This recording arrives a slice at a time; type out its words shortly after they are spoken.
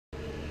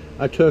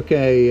I took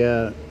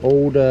a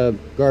old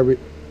garbage,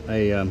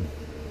 damn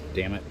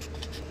it.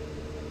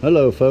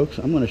 Hello folks,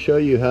 I'm going to show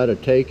you how to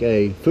take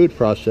a food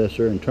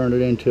processor and turn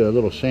it into a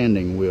little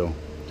sanding wheel.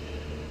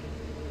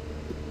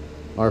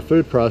 Our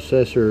food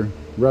processor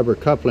rubber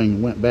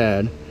coupling went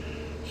bad,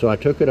 so I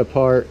took it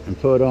apart and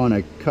put on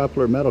a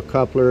coupler, metal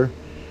coupler,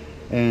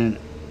 and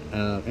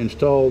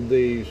installed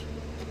this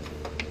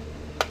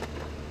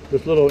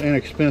little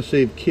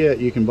inexpensive kit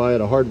you can buy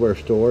at a hardware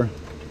store.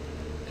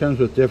 Comes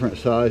with different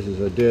sizes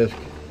of disc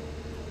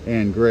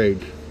and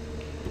grades.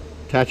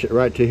 Attach it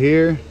right to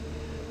here,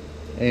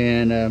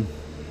 and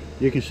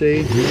you can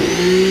see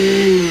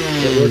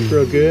it works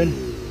real good.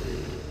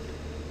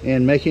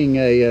 And making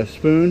a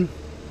spoon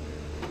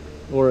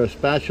or a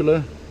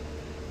spatula,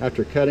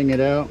 after cutting it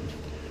out,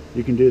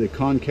 you can do the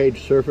concave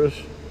surface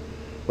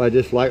by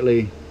just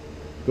lightly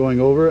going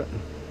over it,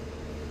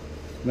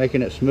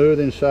 making it smooth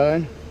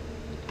inside.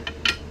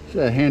 It's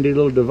a handy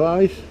little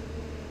device.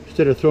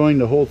 Instead of throwing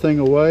the whole thing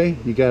away,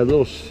 you got a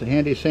little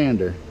handy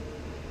sander.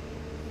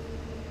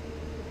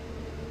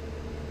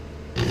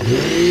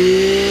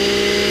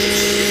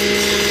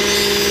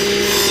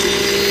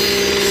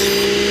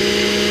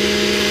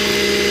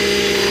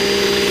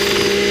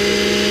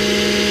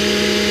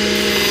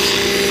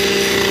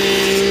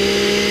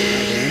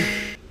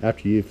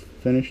 After you've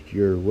finished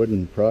your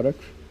wooden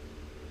products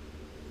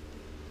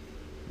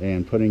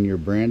and putting your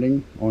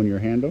branding on your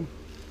handle,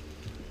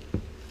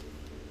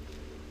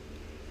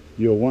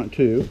 you'll want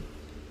to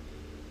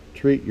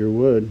treat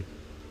your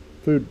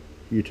food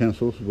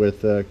utensils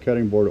with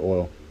cutting board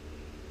oil.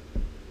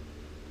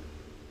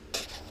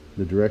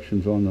 The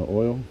directions on the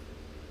oil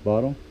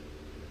bottle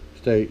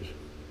states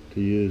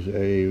to use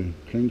a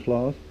clean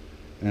cloth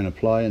and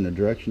apply in the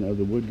direction of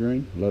the wood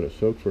grain. Let it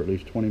soak for at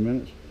least 20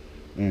 minutes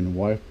and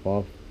wipe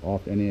off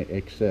any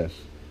excess.